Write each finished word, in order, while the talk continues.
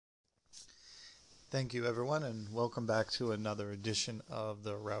Thank you, everyone, and welcome back to another edition of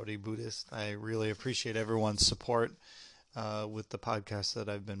the Rowdy Buddhist. I really appreciate everyone's support with the podcast that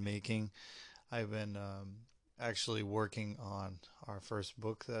I've been making. I've been actually working on our first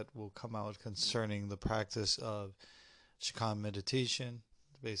book that will come out concerning the practice of Shikan meditation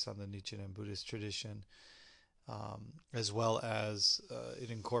based on the Nichiren Buddhist tradition, as well as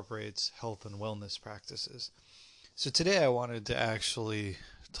it incorporates health and wellness practices. So today I wanted to actually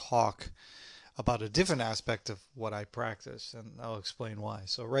talk about a different aspect of what I practice, and I'll explain why.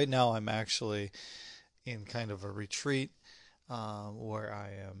 So right now I'm actually in kind of a retreat where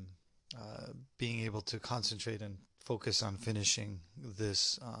I am being able to concentrate and focus on finishing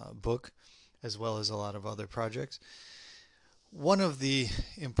this book, as well as a lot of other projects. One of the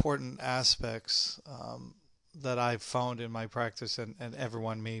important aspects that I've found in my practice, and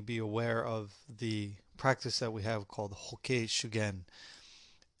everyone may be aware of the practice that we have called Hokkei Shugen.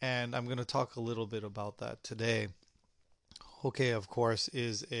 And I'm going to talk a little bit about that today. Hokkei, of course,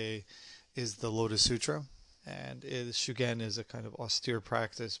 is the Lotus Sutra, and Shugen is a kind of austere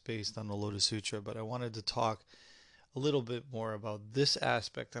practice based on the Lotus Sutra. But I wanted to talk a little bit more about this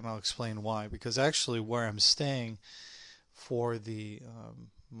aspect, and I'll explain why. Because actually, where I'm staying for the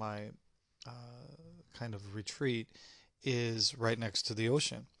my kind of retreat is right next to the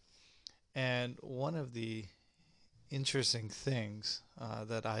ocean, and one of the interesting things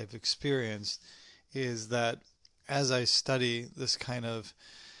that I've experienced is that as I study this kind of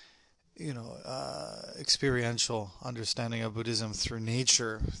experiential understanding of Buddhism through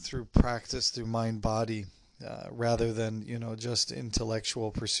nature, through practice, through mind body, rather than just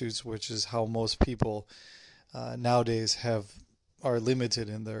intellectual pursuits, which is how most people nowadays are limited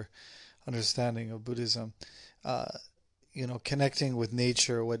in their understanding of Buddhism. Connecting with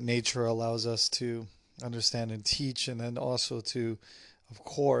nature, what nature allows us to understand and teach, and then also to, of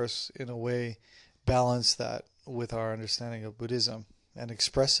course, in a way, balance that with our understanding of Buddhism and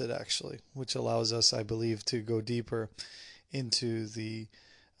express it actually, which allows us, I believe, to go deeper into the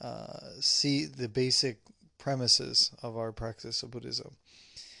see the basic premises of our practice of Buddhism.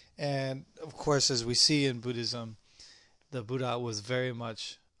 And of course, as we see in Buddhism, the Buddha was very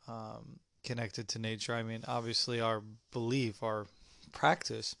much connected to nature. I mean, obviously, our belief, our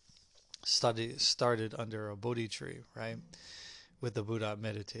practice started under a Bodhi tree, right? With the Buddha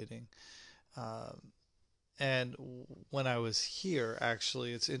meditating. And when I was here,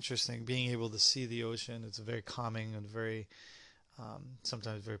 actually, it's interesting being able to see the ocean. It's very calming and very,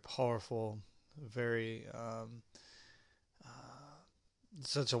 sometimes very powerful, very,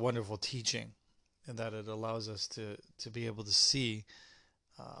 such a wonderful teaching, and that it allows us to be able to see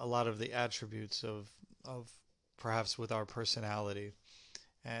a lot of the attributes of perhaps with our personality,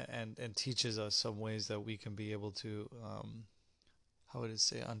 and teaches us some ways that we can be able to, how would it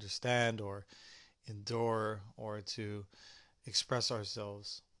say, understand or endure or to express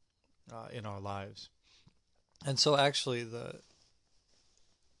ourselves in our lives. And so actually the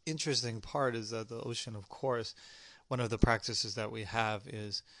interesting part is that the ocean, of course, one of the practices that we have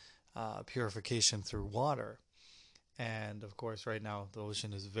is purification through water. And of course, right now the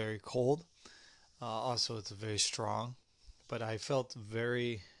ocean is very cold. Also, it's very strong. But I felt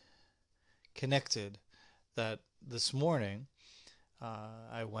very connected that this morning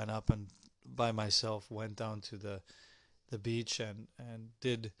I went up and by myself went down to the beach and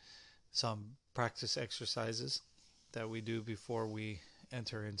did some practice exercises that we do before we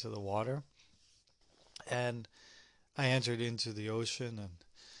enter into the water. And I entered into the ocean,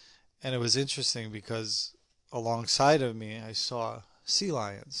 and it was interesting because alongside of me I saw sea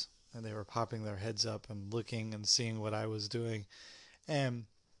lions, and they were popping their heads up and looking and seeing what I was doing. And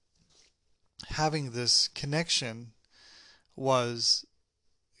having this connection was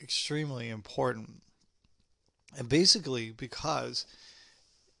extremely important. And basically because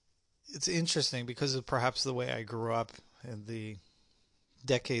it's interesting, because of perhaps the way I grew up in the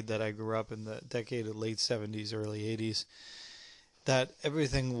decade that I grew up in, the decade of late 70s, early 80s, that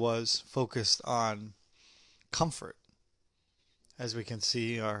everything was focused on comfort. As we can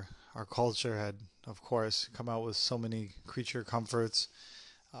see, our culture had, of course, come out with so many creature comforts.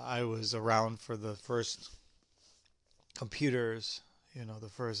 I was around for the first computers, the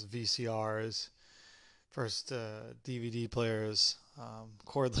first VCRs, first DVD players,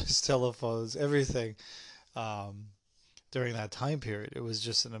 cordless telephones, everything during that time period. It was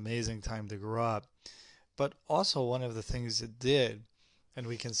just an amazing time to grow up. But also one of the things it did, and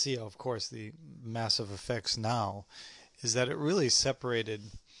we can see, of course, the massive effects now, is that it really separated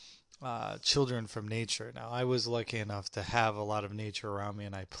children from nature. Now, I was lucky enough to have a lot of nature around me,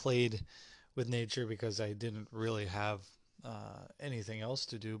 and I played with nature because I didn't really have anything else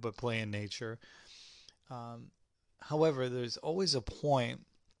to do but play in nature. Um, However, there's always a point,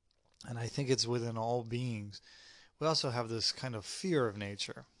 and I think it's within all beings. We also have this kind of fear of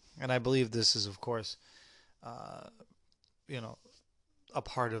nature, and I believe this is, of course, uh, you know, a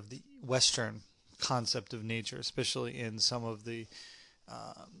part of the Western concept of nature, especially in some of the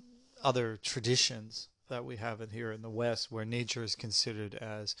um, other traditions that we have in here in the West, where nature is considered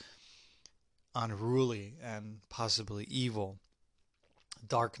as unruly and possibly evil,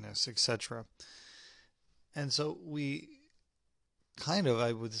 darkness, etc. And so we kind of,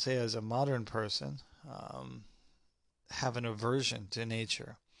 I would say, as a modern person, um, have an aversion to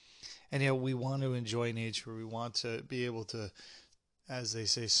nature. And yet we want to enjoy nature. We want to be able to, as they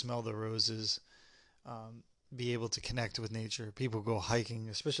say, smell the roses, um, be able to connect with nature. People go hiking,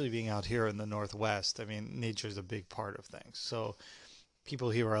 especially being out here in the Northwest. I mean, nature is a big part of things. So people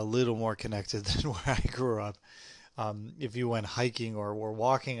here are a little more connected than where I grew up. If you went hiking or were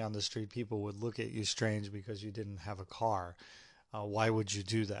walking on the street, people would look at you strange because you didn't have a car. Why would you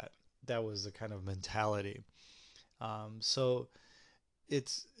do that? That was the kind of mentality. So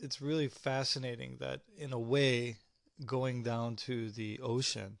it's really fascinating that in a way, going down to the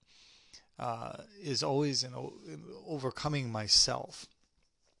ocean is always in overcoming myself,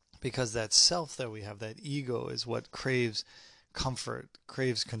 because that self that we have, that ego, is what craves comfort,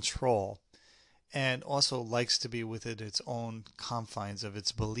 craves control, and also likes to be within its own confines of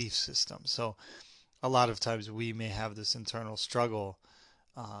its belief system. So a lot of times we may have this internal struggle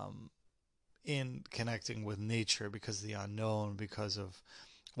um, in connecting with nature because of the unknown, because of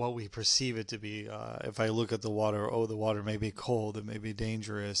what we perceive it to be. If I look at the water, oh, the water may be cold, it may be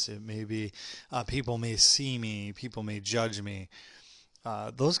dangerous, it may be, people may see me, people may judge me.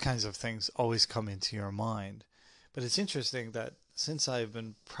 Those kinds of things always come into your mind. But it's interesting that since I've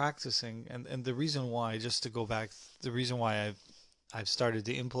been practicing, and the reason why, just to go back, the reason why I've started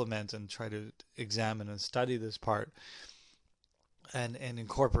to implement and try to examine and study this part and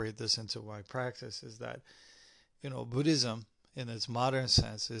incorporate this into my practice is that, Buddhism in its modern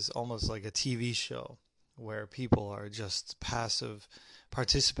sense is almost like a TV show where people are just passive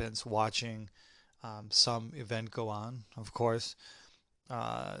participants watching some event go on, of course,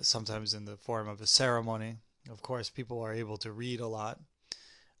 sometimes in the form of a ceremony. Of course, people are able to read a lot.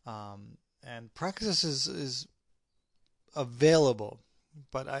 And practice is available.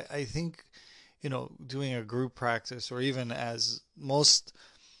 But I think, doing a group practice, or even as most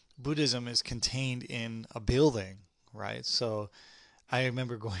Buddhism is contained in a building, right? So I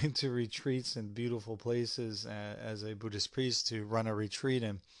remember going to retreats in beautiful places as a Buddhist priest to run a retreat,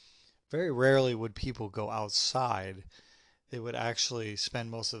 and very rarely would people go outside. They would actually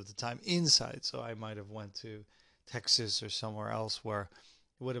spend most of the time inside. So I might have went to Texas or somewhere else where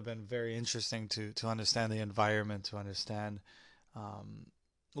it would have been very interesting to understand the environment, to understand, um,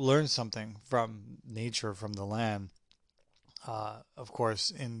 learn something from nature, from the land, of course,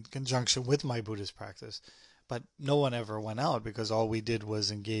 in conjunction with my Buddhist practice. But no one ever went out because all we did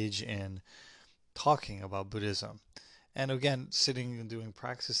was engage in talking about Buddhism. And again, sitting and doing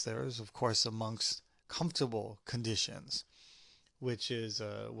practice there is, of course, amongst comfortable conditions, which is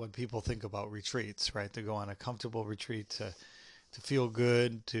what people think about retreats, right? To go on a comfortable retreat, to feel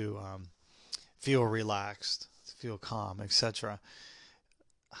good, to feel relaxed, to feel calm, etc.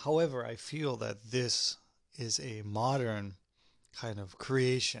 However, I feel that this is a modern kind of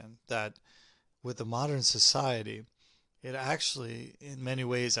creation that, with the modern society, it actually, in many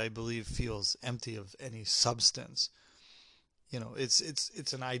ways, I believe, feels empty of any substance.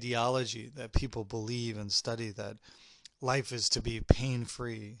 It's an ideology that people believe and study, that life is to be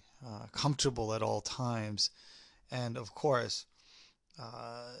pain-free, comfortable at all times, and of course,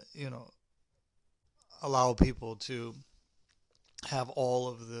 uh, you know, allow people to have all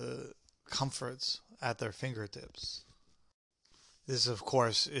of the comforts at their fingertips. This, of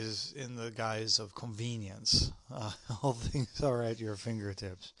course, is in the guise of convenience. All things are at your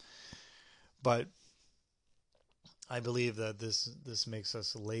fingertips. But I believe that this makes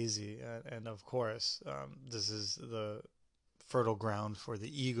us lazy, and of course, this is the fertile ground for the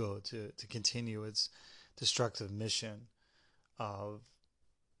ego to continue its destructive mission of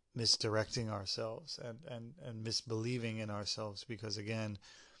misdirecting ourselves and misbelieving in ourselves. Because again,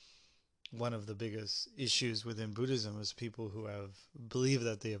 one of the biggest issues within Buddhism is people who have believe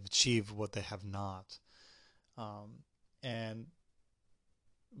that they have achieved what they have not. And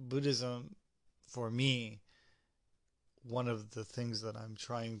Buddhism, for me, one of the things that I'm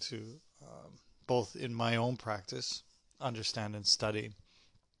trying to, both in my own practice, understand and study,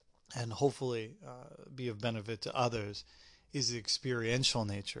 and hopefully be of benefit to others, is the experiential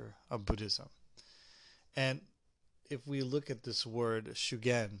nature of Buddhism. And if we look at this word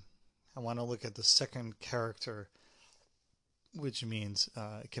shugen, I want to look at the second character, which means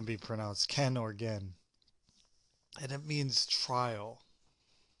it can be pronounced ken or gen, and it means trial.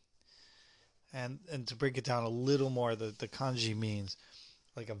 And to break it down a little more, the kanji means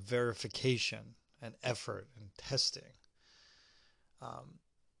like a verification, an effort, and testing. Um,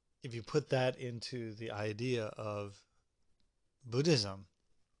 if you put that into the idea of Buddhism,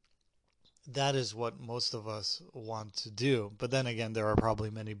 that is what most of us want to do. But then again, there are probably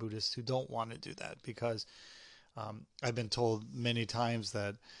many Buddhists who don't want to do that because I've been told many times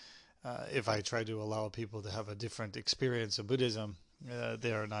that if I try to allow people to have a different experience of Buddhism,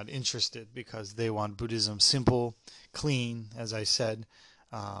 they are not interested because they want Buddhism simple, clean, as I said,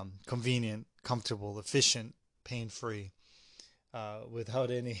 convenient, comfortable, efficient, pain-free,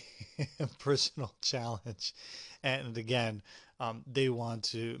 without any personal challenge. And again, they want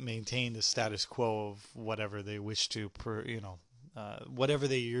to maintain the status quo of whatever they wish to, whatever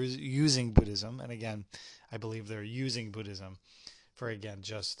they're using Buddhism. And again, I believe they're using Buddhism for, again,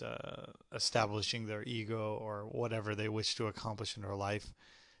 just establishing their ego or whatever they wish to accomplish in their life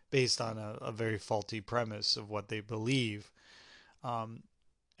based on a very faulty premise of what they believe.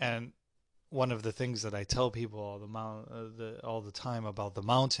 And one of the things that I tell people all the time about the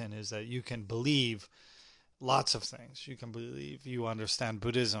mountain is that you can believe lots of things. You can believe you understand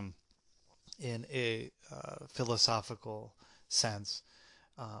Buddhism in a philosophical sense,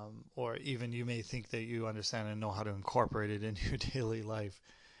 or even you may think that you understand and know how to incorporate it in your daily life.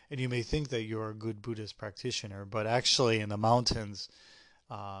 And you may think that you're a good Buddhist practitioner, but actually in the mountains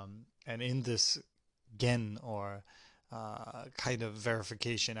and in this gen or kind of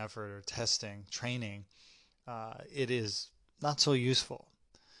verification effort or testing, training, it is not so useful.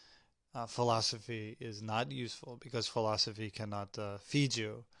 Philosophy is not useful because philosophy cannot feed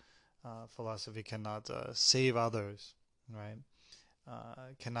you. Philosophy cannot save others, right?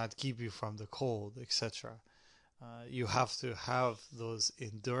 Cannot keep you from the cold, etc. You have to have those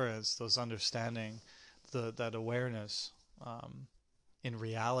endurance, those understanding, that awareness in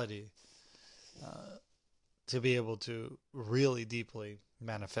reality to be able to really deeply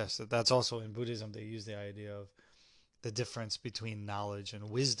manifest it. That's also in Buddhism, they use the idea of the difference between knowledge and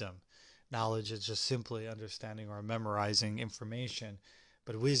wisdom. Knowledge is just simply understanding or memorizing information,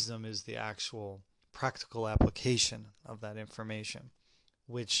 but wisdom is the actual practical application of that information,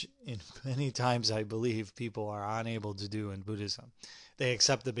 which in many times I believe people are unable to do in Buddhism. They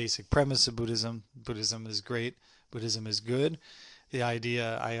accept the basic premise of Buddhism. Buddhism is great. Buddhism is good. The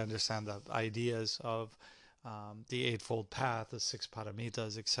idea, I understand the ideas of the Eightfold Path, the six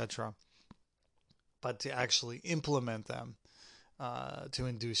paramitas, etc. But to actually implement them, to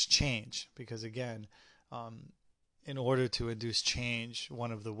induce change, because again, in order to induce change,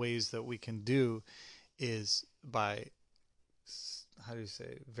 one of the ways that we can do is by, how do you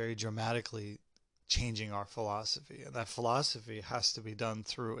say, very dramatically changing our philosophy. And that philosophy has to be done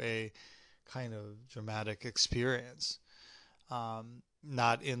through a kind of dramatic experience,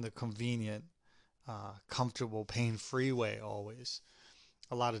 not in the convenient, comfortable, pain-free way always.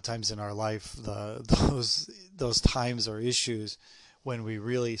 A lot of times in our life, those times or issues when we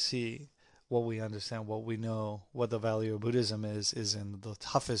really see what we understand, what we know, what the value of Buddhism is in the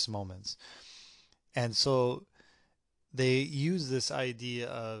toughest moments. And so they use this idea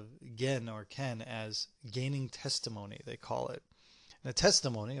of gen or ken as gaining testimony, they call it. And a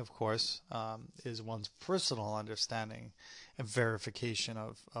testimony, of course, is one's personal understanding and verification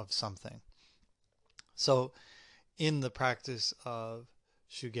of something. So in the practice of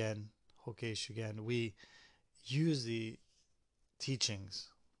Shugen, Hokkei Shugen, we use the teachings,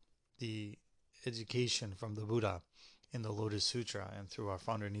 the education from the Buddha in the Lotus Sutra and through our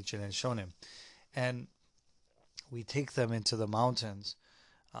founder Nichiren Shonin. And we take them into the mountains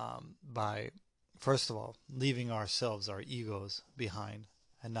by, first of all, leaving ourselves, our egos behind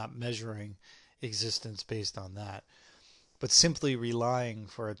and not measuring existence based on that, but simply relying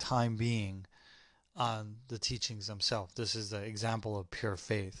for a time being on the teachings themselves. This is the example of pure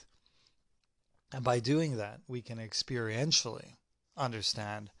faith. And by doing that, we can experientially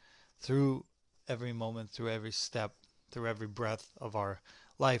understand through every moment, through every step, through every breath of our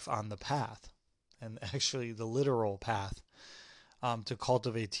life on the path, and actually the literal path, to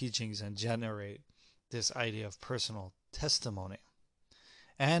cultivate teachings and generate this idea of personal testimony,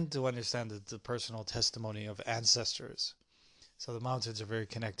 and to understand the personal testimony of ancestors. So the mountains are very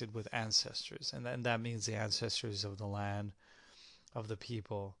connected with ancestors, and that means the ancestors of the land, of the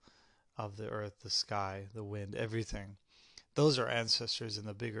people, of the earth, the sky, the wind, everything. Those are ancestors in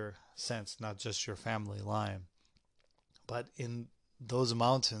the bigger sense, not just your family line. But in those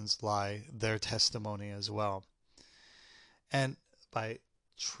mountains lie their testimony as well. And by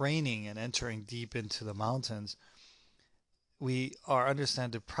training and entering deep into the mountains, we are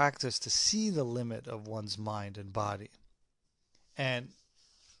understand to practice to see the limit of one's mind and body. And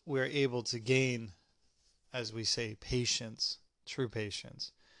we're able to gain, as we say, patience, true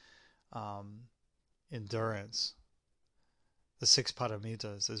patience, um, endurance, the six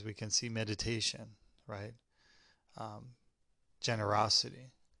paramitas, as we can see, meditation, right? Um,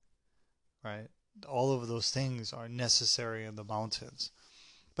 generosity, right? All of those things are necessary in the mountains.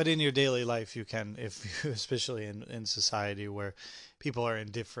 But in your daily life, you can, if you, especially in society where people are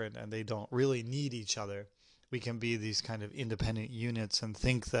indifferent and they don't really need each other, we can be these kind of independent units and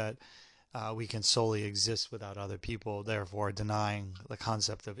think that we can solely exist without other people, therefore denying the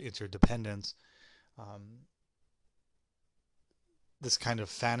concept of interdependence. Um, this kind of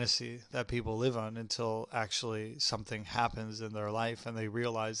fantasy that people live on until actually something happens in their life and they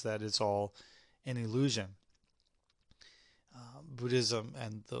realize that it's all an illusion. Buddhism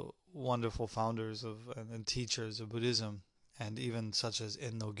and the wonderful founders of and teachers of Buddhism, and even such as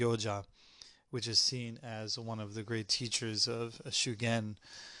Enno Gyoja, which is seen as one of the great teachers of Shugen,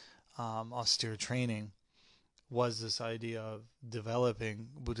 austere training, was this idea of developing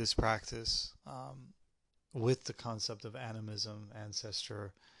Buddhist practice with the concept of animism,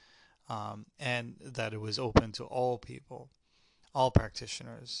 ancestor, and that it was open to all people, all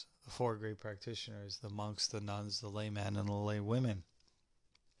practitioners, the four great practitioners, the monks, the nuns, the laymen, and the lay women.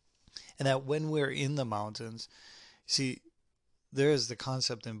 And that when we're in the mountains, see, there is the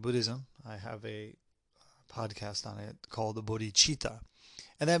concept in Buddhism. I have a podcast on it called the bodhicitta.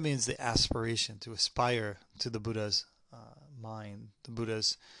 And that means the aspiration to aspire to the Buddha's mind, the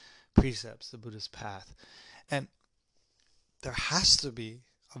Buddha's precepts, the Buddha's path. And there has to be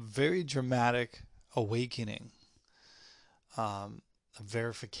a very dramatic awakening, a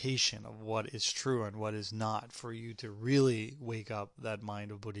verification of what is true and what is not, for you to really wake up that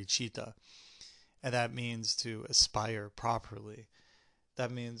mind of bodhicitta. And that means to aspire properly.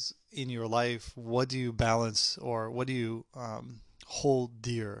 That means in your life, what do you balance, or what do you hold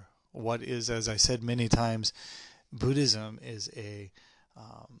dear? What is, as I said many times, Buddhism is a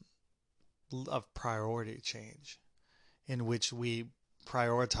priority change in which we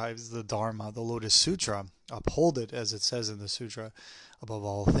prioritize the Dharma, the Lotus Sutra, uphold it as it says in the sutra above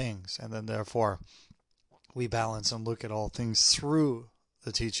all things, and then therefore we balance and look at all things through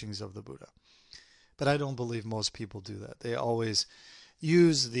the teachings of the Buddha. But I don't believe most people do that. They always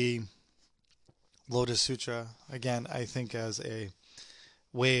use the Lotus Sutra, again, I think, as a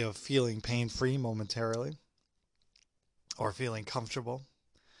way of feeling pain-free momentarily, or feeling comfortable,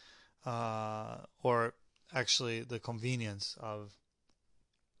 or actually the convenience of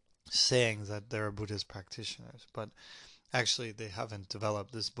saying that they're Buddhist practitioners, but actually they haven't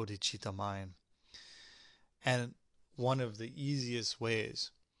developed this bodhicitta mind. And one of the easiest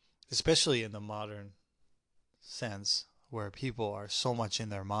ways, especially in the modern sense, where people are so much in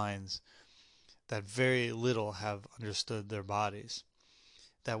their minds that very little have understood their bodies,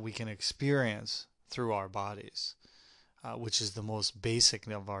 that we can experience through our bodies, which is the most basic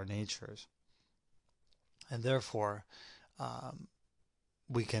of our natures. And therefore,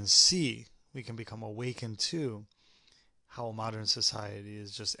 we can see, we can become awakened to how modern society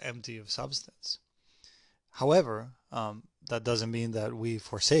is just empty of substance. However, that doesn't mean that we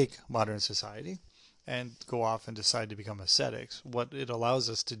forsake modern society and go off and decide to become ascetics. What it allows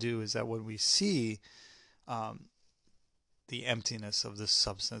us to do is that when we see the emptiness of this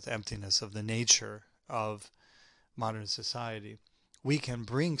substance, emptiness of the nature of modern society, we can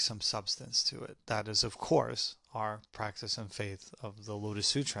bring some substance to it. That is, of course, our practice and faith of the Lotus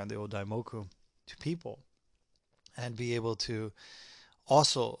Sutra and the Odaimoku to people, and be able to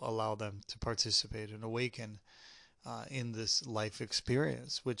also allow them to participate and awaken in this life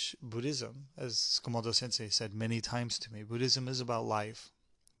experience, which Buddhism, as Tsukamoto Sensei said many times to me, Buddhism is about life.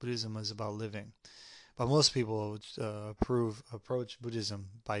 Buddhism is about living. But most people approach Buddhism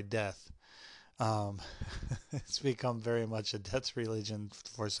by death. It's become very much a death religion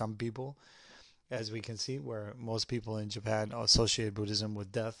for some people, as we can see, where most people in Japan associate Buddhism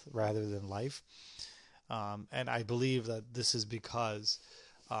with death rather than life. And I believe that this is because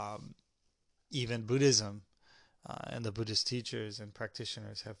even Buddhism and the Buddhist teachers and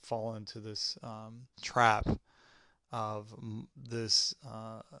practitioners have fallen to this trap of this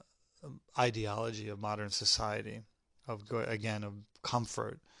ideology of modern society, of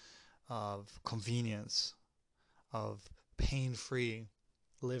comfort, of convenience, of pain-free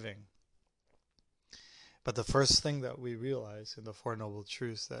living. But the first thing that we realize in the Four Noble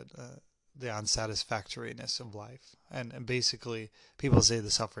Truths, that the unsatisfactoriness of life, and basically people say the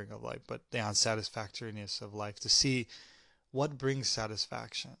suffering of life, but the unsatisfactoriness of life, to see what brings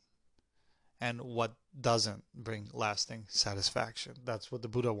satisfaction and what doesn't bring lasting satisfaction. That's what the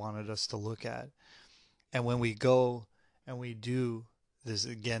Buddha wanted us to look at. And when we go and we do this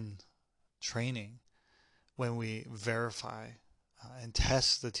again training, when we verify and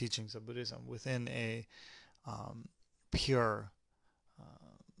test the teachings of Buddhism within a pure,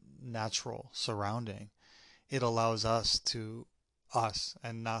 natural surrounding, it allows us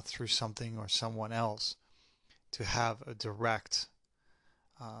and not through something or someone else, to have a direct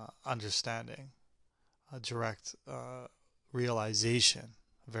understanding, a direct realization,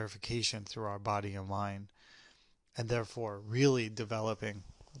 verification through our body and mind, and therefore really developing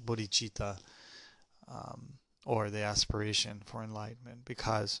bodhicitta, or the aspiration for enlightenment,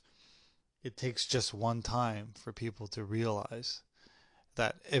 because it takes just one time for people to realize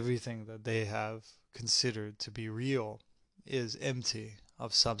that everything that they have considered to be real is empty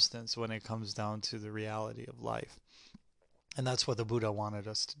of substance when it comes down to the reality of life. And that's what the Buddha wanted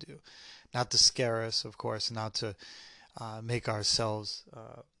us to do. Not to scare us, of course, not to make ourselves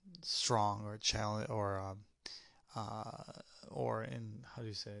strong or challenge or in, how do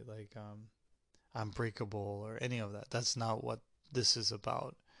you say, like unbreakable or any of that. That's not what this is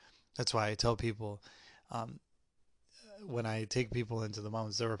about. That's why I tell people, when I take people into the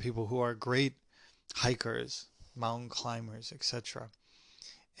mountains, there are people who are great hikers, mountain climbers, etc.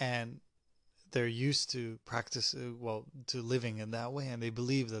 And they're used to to living in that way, and they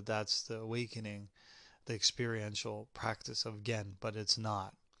believe that that's the awakening, the experiential practice of Gen, but it's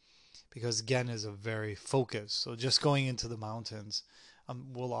not. Because Gen is a very focused. So just going into the mountains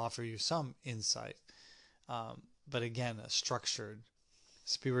will offer you some insight. But again, a structured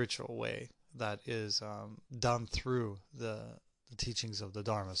spiritual way that is done through the teachings of the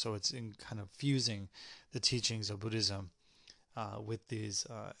Dharma. So it's in kind of fusing the teachings of Buddhism with these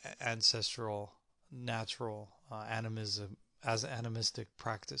ancestral, natural animistic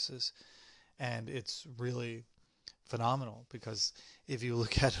practices. And it's really phenomenal, because if you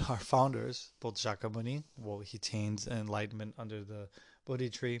look at our founders, Bodhi Shakyamuni, he attained enlightenment under the Bodhi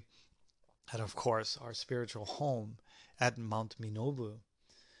tree, and of course our spiritual home at Mount Minobu,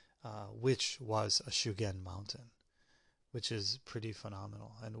 which was a Shugen mountain, which is pretty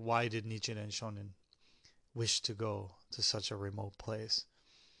phenomenal. And why did Nichiren Shonin wish to go to such a remote place?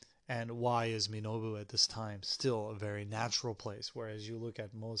 And why is Minobu at this time still a very natural place, whereas you look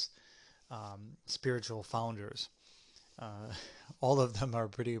at most spiritual founders, all of them are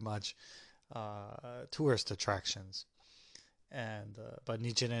pretty much tourist attractions. And but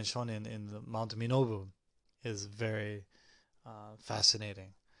Nichiren Shonin in the Mount Minobu is very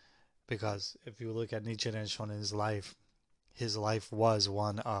fascinating, because if you look at Nichiren Shonin's life, his life was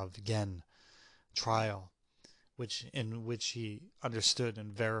one of Gen, trial, in which he understood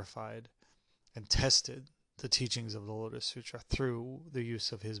and verified and tested the teachings of the Lotus Sutra through the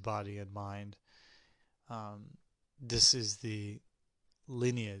use of his body and mind. This is the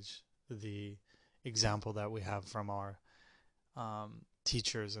lineage, the example that we have from our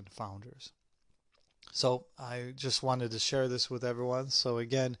teachers and founders. So I just wanted to share this with everyone. So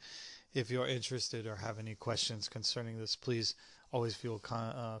again, if you're interested or have any questions concerning this, please always feel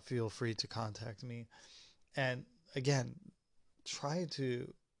free to contact me. And again, try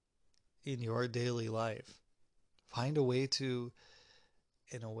to, in your daily life, find a way to,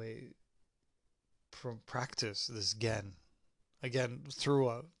 in a way, practice this Gen. Again, through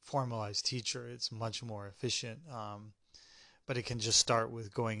a formalized teacher, it's much more efficient. But it can just start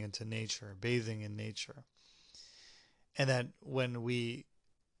with going into nature, bathing in nature. And then when we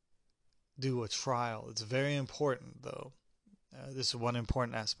do a trial, it's very important, though, this is one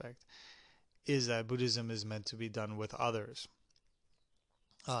important aspect, is that Buddhism is meant to be done with others,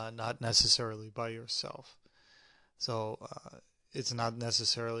 not necessarily by yourself. So it's not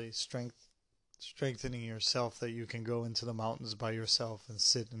necessarily strengthening yourself that you can go into the mountains by yourself and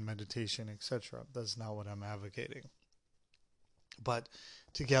sit in meditation, etc. That's not what I'm advocating. But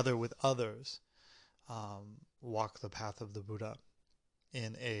together with others, walk the path of the Buddha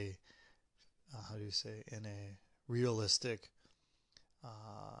in a, in a realistic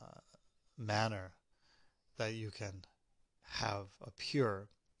manner, that you can have a pure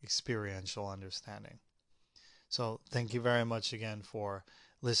experiential understanding. So thank you very much again for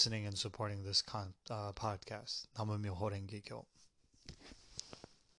listening and supporting this podcast. Namu Myoho Renge Kyo.